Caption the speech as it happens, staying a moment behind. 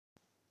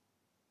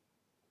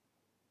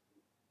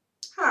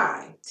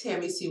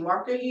Tammi C.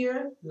 Walker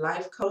here,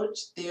 life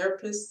coach,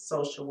 therapist,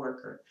 social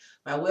worker.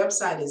 My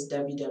website is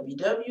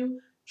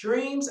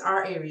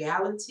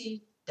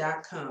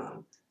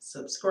www.dreamsareareality.com.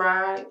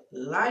 Subscribe,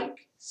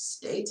 like,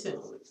 stay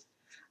tuned.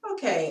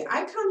 Okay,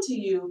 I come to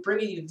you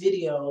bringing you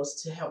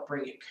videos to help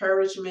bring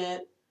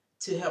encouragement,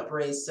 to help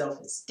raise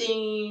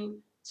self-esteem,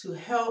 to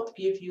help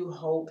give you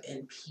hope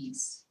and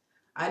peace.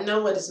 I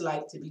know what it's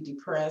like to be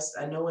depressed.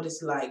 I know what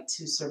it's like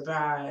to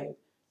survive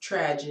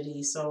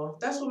tragedy. So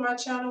that's what my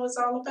channel is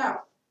all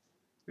about.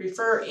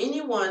 Refer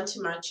anyone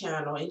to my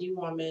channel, any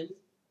woman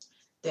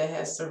that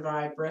has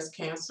survived breast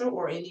cancer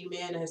or any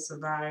man that has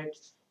survived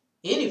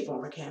any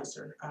form of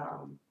cancer.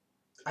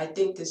 I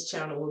think this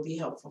channel will be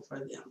helpful for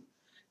them.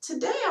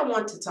 Today I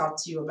want to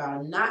talk to you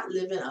about not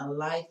living a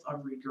life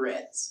of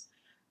regrets.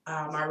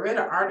 I read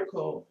an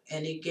article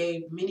and it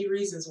gave many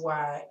reasons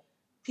why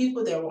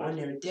people that were on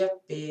their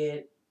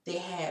deathbed, they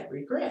had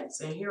regrets.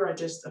 And here are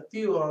just a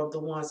few of the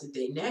ones that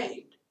they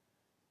named.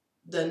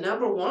 The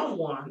number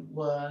one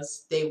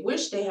was they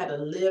wish they had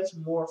lived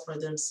more for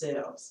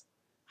themselves.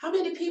 How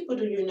many people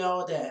do you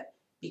know that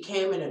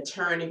became an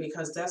attorney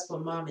because that's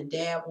what mom and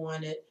dad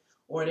wanted,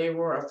 or they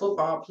were a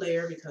football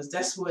player because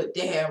that's what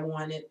dad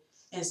wanted,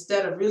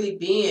 instead of really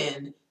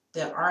being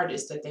the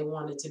artist that they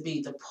wanted to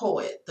be, the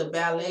poet, the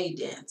ballet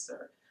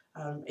dancer?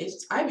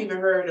 I've even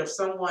heard of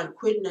someone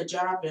quitting a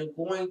job and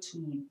going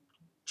to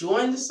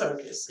join the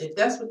circus. If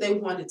that's what they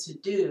wanted to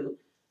do,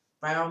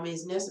 by all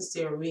means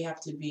necessary, we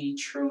have to be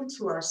true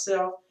to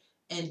ourselves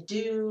and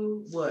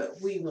do what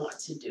we want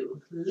to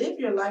do. Live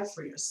your life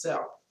for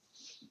yourself.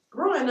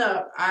 Growing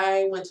up,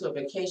 I went to a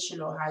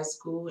vocational high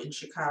school in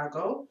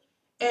Chicago,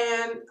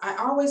 and I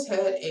always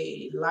had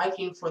a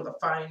liking for the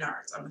fine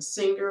arts. I'm a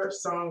singer,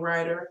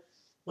 songwriter.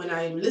 When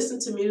I listen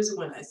to music,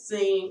 when I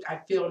sing, I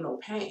feel no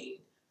pain.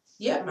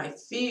 Yet my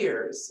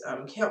fears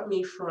kept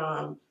me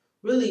from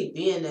really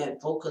being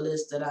that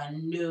vocalist that I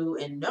knew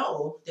and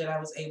know that I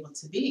was able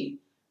to be.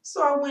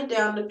 So I went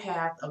down the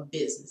path of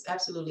business.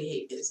 Absolutely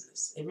hate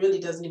business. It really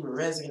doesn't even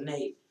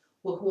resonate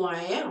with who I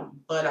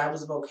am. But I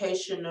was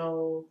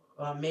vocational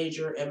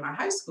major at my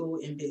high school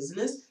in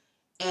business,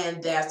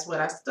 and that's what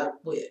I stuck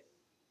with.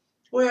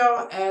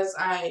 Well, as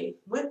I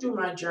went through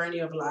my journey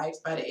of life,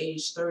 by the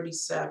age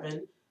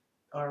 37,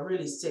 or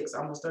really six,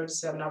 almost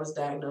 37, I was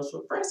diagnosed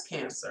with breast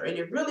cancer. And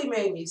it really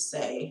made me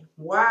say,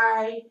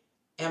 why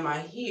am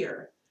I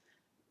here?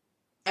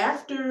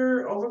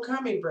 After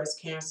overcoming breast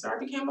cancer, I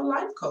became a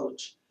life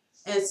coach.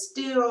 And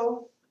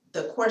still,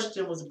 the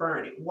question was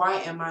burning.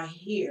 Why am I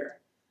here?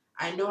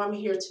 I know I'm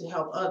here to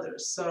help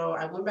others. So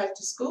I went back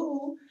to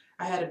school.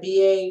 I had a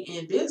BA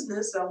in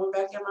business. So I went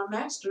back and my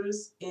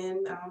master's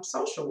in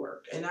social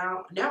work. And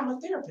now I'm a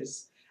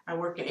therapist. I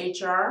work in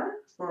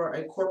HR for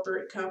a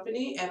corporate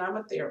company, and I'm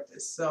a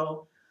therapist.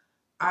 So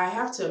I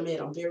have to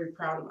admit, I'm very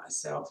proud of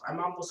myself.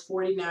 I'm almost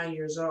 49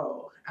 years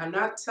old. I'm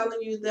not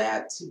telling you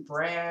that to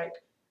brag,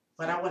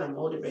 but I want to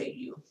motivate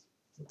you.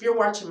 If you're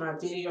watching my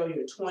video,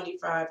 you're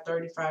 25,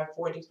 35,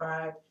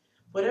 45,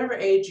 whatever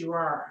age you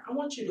are, I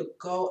want you to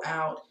go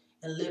out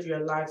and live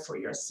your life for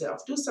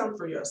yourself. Do something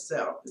for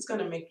yourself. It's going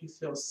to make you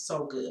feel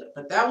so good.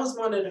 But that was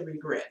one of the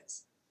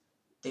regrets.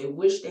 They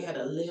wish they had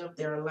lived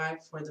their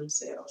life for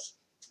themselves.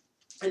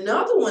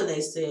 Another one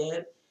they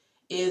said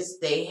is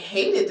they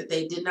hated that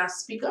they did not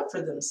speak up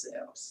for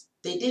themselves.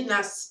 They did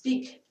not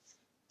speak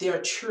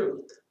their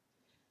truth.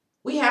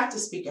 We have to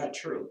speak our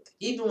truth,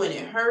 even when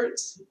it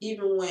hurts,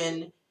 even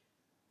when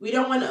we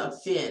don't want to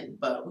offend,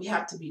 but we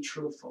have to be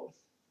truthful.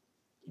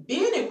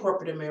 Being in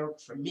corporate America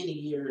for many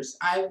years,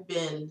 I've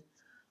been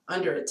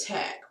under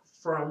attack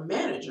from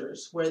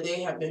managers where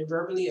they have been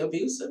verbally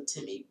abusive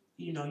to me,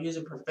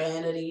 using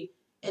profanity.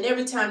 And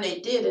every time they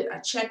did it, I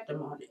checked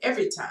them on it,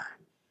 every time.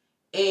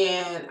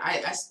 And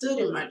I stood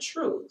in my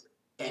truth.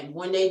 And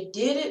when they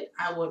did it,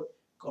 I would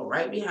go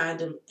right behind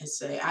them and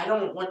say, I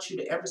don't want you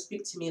to ever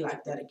speak to me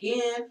like that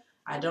again.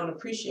 I don't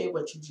appreciate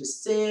what you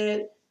just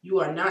said. You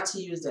are not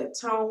to use that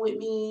tone with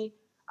me.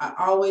 I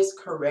always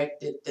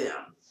corrected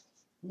them.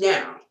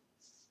 Now,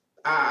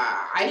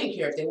 I didn't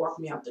care if they walked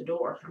me out the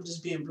door. I'm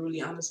just being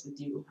brutally honest with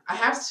you. I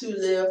have to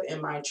live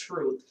in my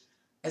truth.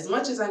 As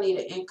much as I need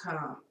an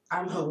income,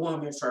 I'm a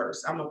woman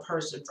first. I'm a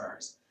person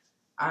first.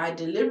 I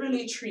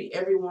deliberately treat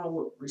everyone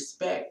with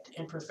respect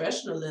and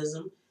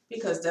professionalism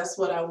because that's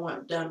what I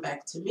want done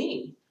back to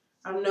me.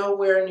 I'm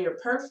nowhere near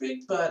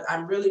perfect, but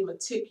I'm really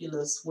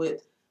meticulous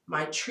with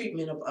my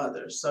treatment of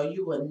others, so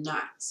you will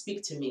not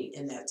speak to me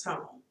in that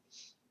tone.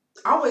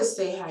 Always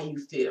say how you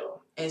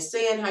feel. And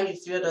saying how you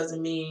feel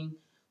doesn't mean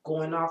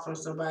going off on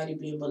somebody,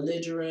 being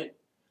belligerent,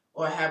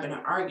 or having an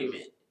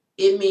argument.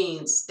 It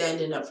means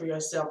standing up for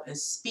yourself and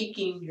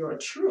speaking your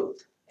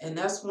truth. And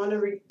that's one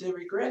of the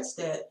regrets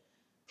that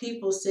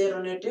people said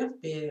on their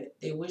deathbed.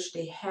 They wish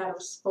they had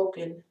have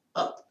spoken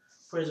up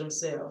for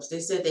themselves. They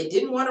said they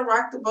didn't want to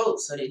rock the boat,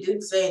 so they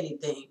didn't say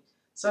anything.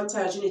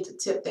 Sometimes you need to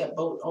tip that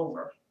boat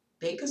over.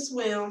 They can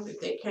swim. If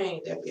they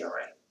can't, they'll be all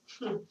right.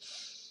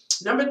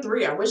 Number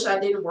 3, I wish I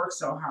didn't work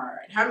so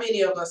hard. How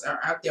many of us are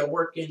out there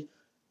working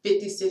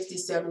 50, 60,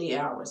 70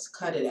 hours?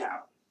 Cut it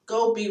out.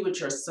 Go be with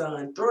your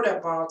son. Throw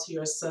that ball to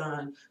your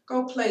son.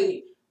 Go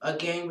play a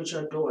game with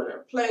your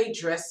daughter. Play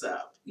dress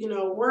up. You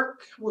know,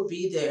 work will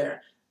be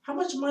there. How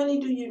much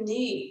money do you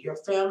need? Your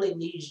family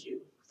needs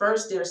you.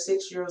 First, they're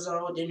 6 years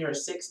old, then they're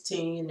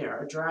 16,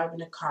 they're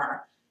driving a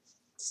car.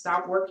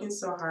 Stop working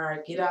so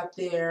hard. Get out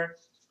there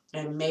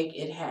and make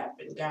it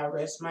happen. God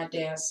rest my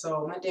dad's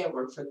soul. My dad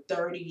worked for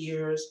 30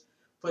 years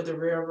for the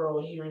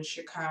railroad here in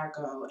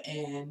Chicago,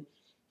 and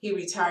he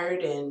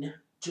retired in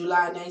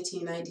July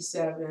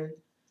 1997.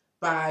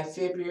 By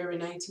February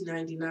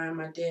 1999,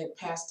 my dad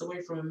passed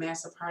away from a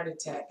massive heart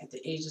attack at the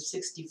age of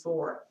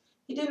 64.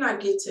 He did not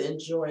get to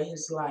enjoy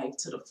his life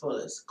to the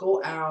fullest. Go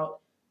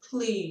out,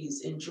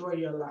 please enjoy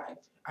your life.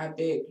 I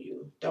beg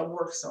you, don't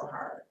work so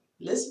hard.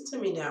 Listen to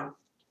me now.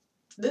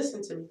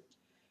 Listen to me.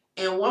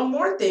 And one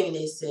more thing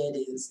they said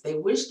is they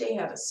wish they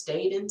had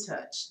stayed in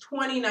touch.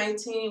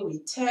 2019, we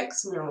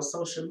text, we're on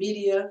social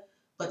media,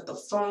 but the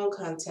phone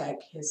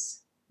contact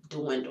has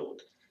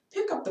dwindled.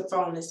 Pick up the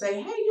phone and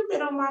say, hey, you've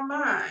been on my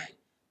mind.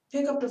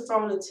 Pick up the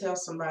phone and tell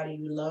somebody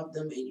you love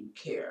them and you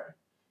care.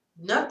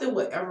 Nothing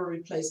will ever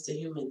replace the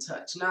human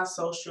touch. Not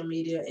social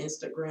media,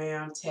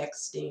 Instagram,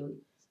 texting.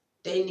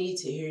 They need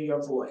to hear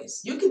your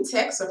voice. You can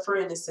text a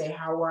friend and say,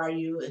 how are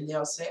you? And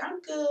they'll say,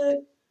 I'm good.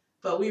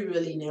 But we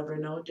really never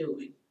know, do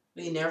we?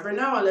 We never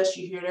know unless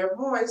you hear their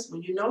voice.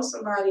 When you know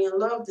somebody and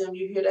love them,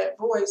 you hear that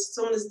voice.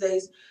 Soon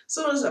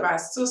as my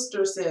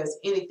sister says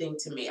anything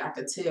to me, I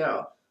could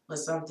tell when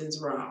something's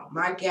wrong.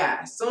 My guy,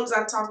 as soon as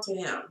I talk to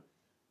him,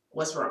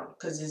 what's wrong?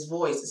 Because his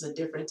voice is a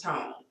different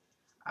tone.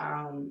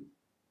 Um,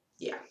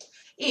 yeah.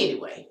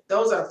 Anyway,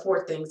 those are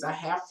 4 things I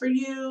have for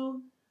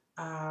you.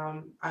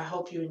 I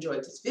hope you enjoyed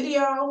this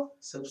video.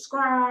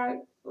 Subscribe,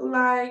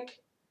 like,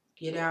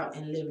 get out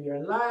and live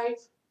your life.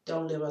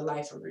 Don't live a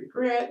life of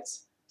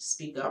regrets.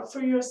 Speak up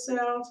for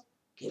yourself.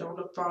 Get on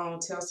the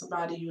phone. Tell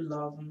somebody you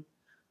love them.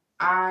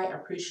 I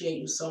appreciate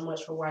you so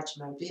much for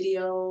watching my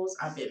videos.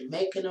 I've been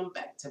making them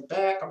back to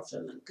back. I'm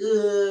feeling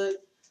good.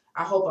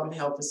 I hope I'm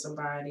helping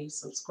somebody.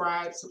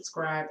 Subscribe,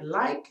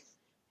 like.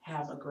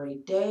 Have a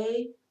great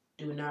day.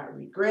 Do not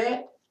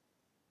regret.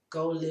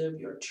 Go live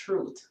your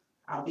truth.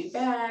 I'll be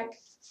back.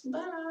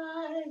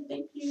 Bye.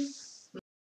 Thank you.